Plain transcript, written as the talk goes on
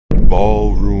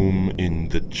Ballroom in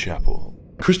the chapel.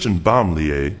 Kristen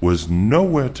Baumlier was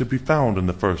nowhere to be found in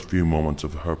the first few moments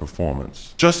of her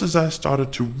performance. Just as I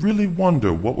started to really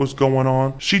wonder what was going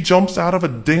on, she jumps out of a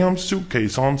damn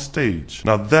suitcase on stage.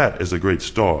 Now that is a great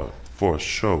start for a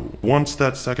show. Once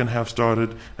that second half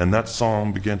started and that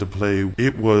song began to play,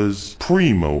 it was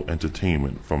primo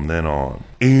entertainment from then on.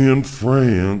 In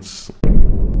France,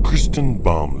 Kristen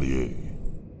Baumlier.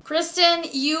 Kristen,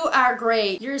 you are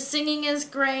great. Your singing is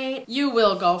great. You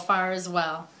will go far as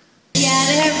well. Yeah,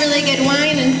 they have really good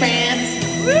wine in France.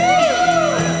 Woo!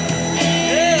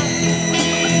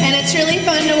 And it's really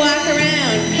fun to walk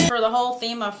around. For the whole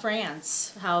theme of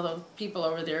France, how the people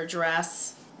over there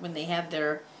dress when they have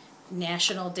their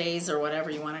national days or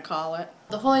whatever you want to call it.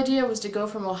 The whole idea was to go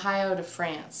from Ohio to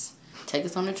France. Take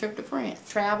us on a trip to France.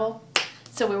 Travel.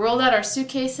 So we rolled out our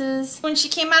suitcases. When she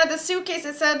came out of the suitcase,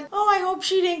 it said, "Oh, I hope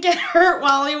she didn't get hurt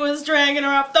while he was dragging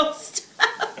her up those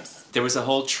steps." There was a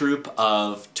whole troop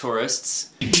of tourists.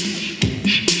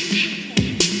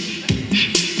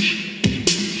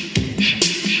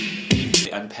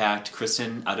 They unpacked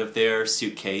Kristen out of their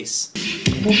suitcase.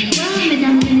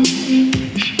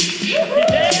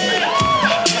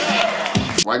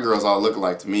 White girls all look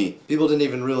alike to me. People didn't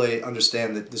even really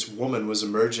understand that this woman was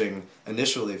emerging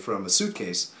initially from a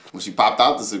suitcase. When she popped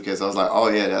out the suitcase, I was like, oh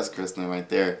yeah, that's Kristen right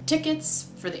there. Tickets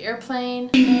for the airplane.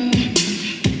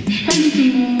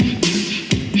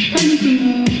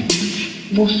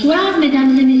 Bonsoir,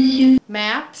 mesdames et messieurs.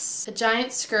 Maps, a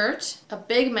giant skirt, a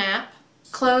big map,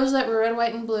 clothes that were red,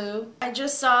 white, and blue. I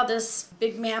just saw this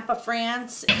big map of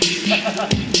France.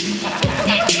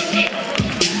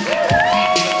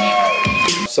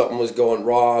 Something was going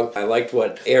wrong. I liked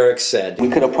what Eric said. We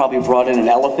could have probably brought in an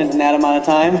elephant in that amount of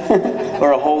time,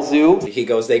 or a whole zoo. He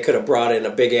goes, they could have brought in a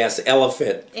big-ass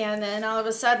elephant. And then all of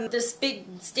a sudden, this big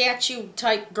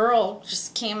statue-type girl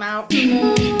just came out.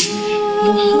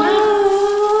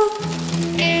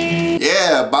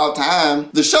 Yeah, about time.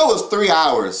 The show was 3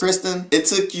 hours. Kristen, it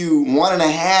took you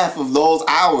 1.5 of those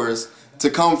hours to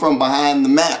come from behind the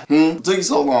map. It took you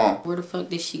so long. Where the fuck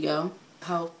did she go?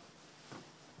 How?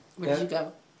 Where did you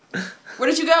go? Where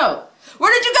did you go?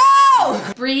 Where did you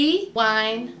go? Brie,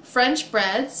 wine, French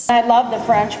breads. I love the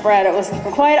French bread. It was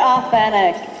quite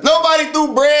authentic. Nobody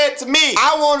threw bread to me.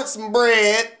 I wanted some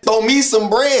bread. Throw me some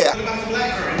bread.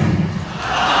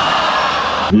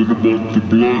 What about the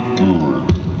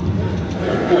blackbird?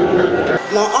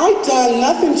 Now, I done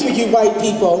nothing to you white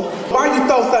people. Why you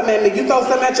throw something at me? You throw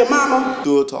something at your mama?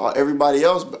 Do it to everybody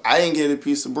else, but I didn't get a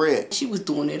piece of bread. She was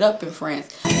doing it up in France.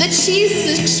 The cheese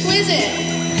is exquisite.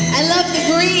 I love the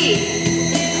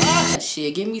brie.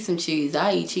 Shit, give me some cheese.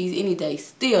 I eat cheese any day.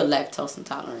 Still lactose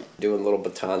intolerant. Doing little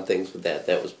baton things with that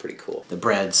was pretty cool. The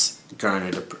breads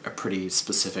garnered a pretty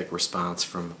specific response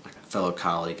from a fellow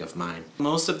colleague of mine.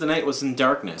 Most of the night was in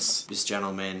darkness. This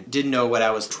gentleman didn't know what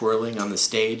I was twirling on the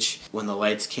stage. When the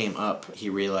lights came up, he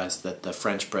realized that the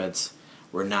French breads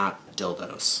were not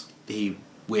dildos. He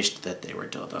wished that they were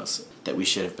dildos, that we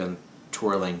should have been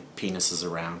twirling penises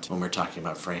around when we're talking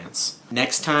about France.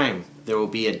 Next time, there will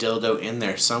be a dildo in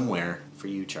there somewhere for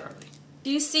you, Charlie.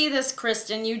 Do you see this,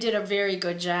 Kristen? You did a very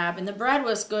good job, and the bread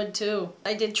was good too.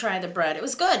 I did try the bread. It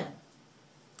was good.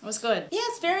 It was good.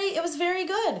 Yes, it was very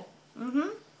good.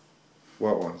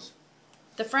 What was?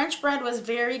 The French bread was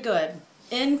very good.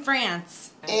 In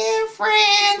France. In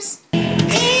France.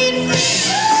 In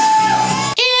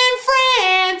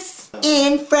France.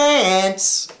 In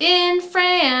France. In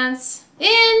France.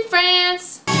 In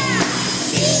France.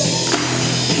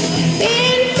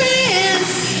 In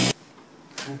France.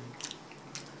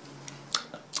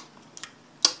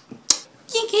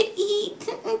 You could eat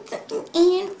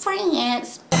in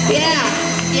France. Yeah.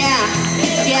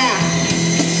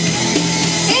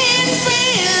 In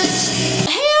France.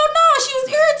 Hell no, she was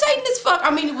irritating as fuck. I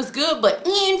mean, it was good, but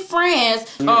in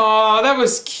France. Oh, that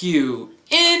was cute.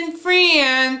 In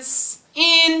France.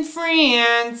 In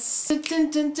France. Dun,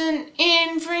 dun, dun,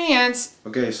 in France.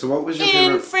 Okay, so what was your In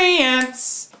favorite?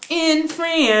 France. In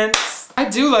France. I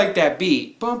do like that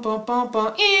beat. Bum, bum, bum,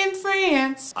 bum. In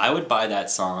France. I would buy that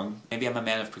song. Maybe I'm a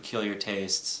man of peculiar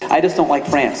tastes. I just don't like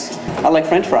France. I like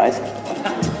French fries.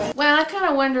 Well, I kind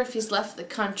of wonder if he's left the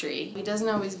country. He doesn't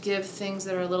always give things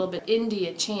that are a little bit indie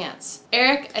a chance.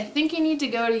 Eric, I think you need to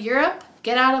go to Europe,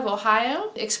 get out of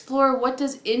Ohio, explore what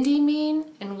does indie mean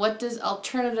and what does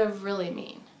alternative really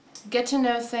mean. Get to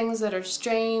know things that are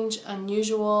strange,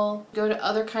 unusual. Go to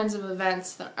other kinds of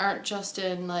events that aren't just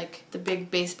in like the big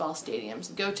baseball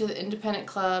stadiums. Go to the independent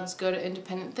clubs, go to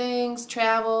independent things,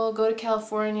 travel, go to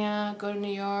California, go to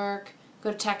New York,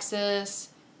 go to Texas,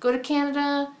 go to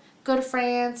Canada, go to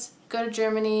France, go to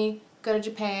Germany, go to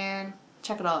Japan,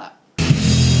 check it all out.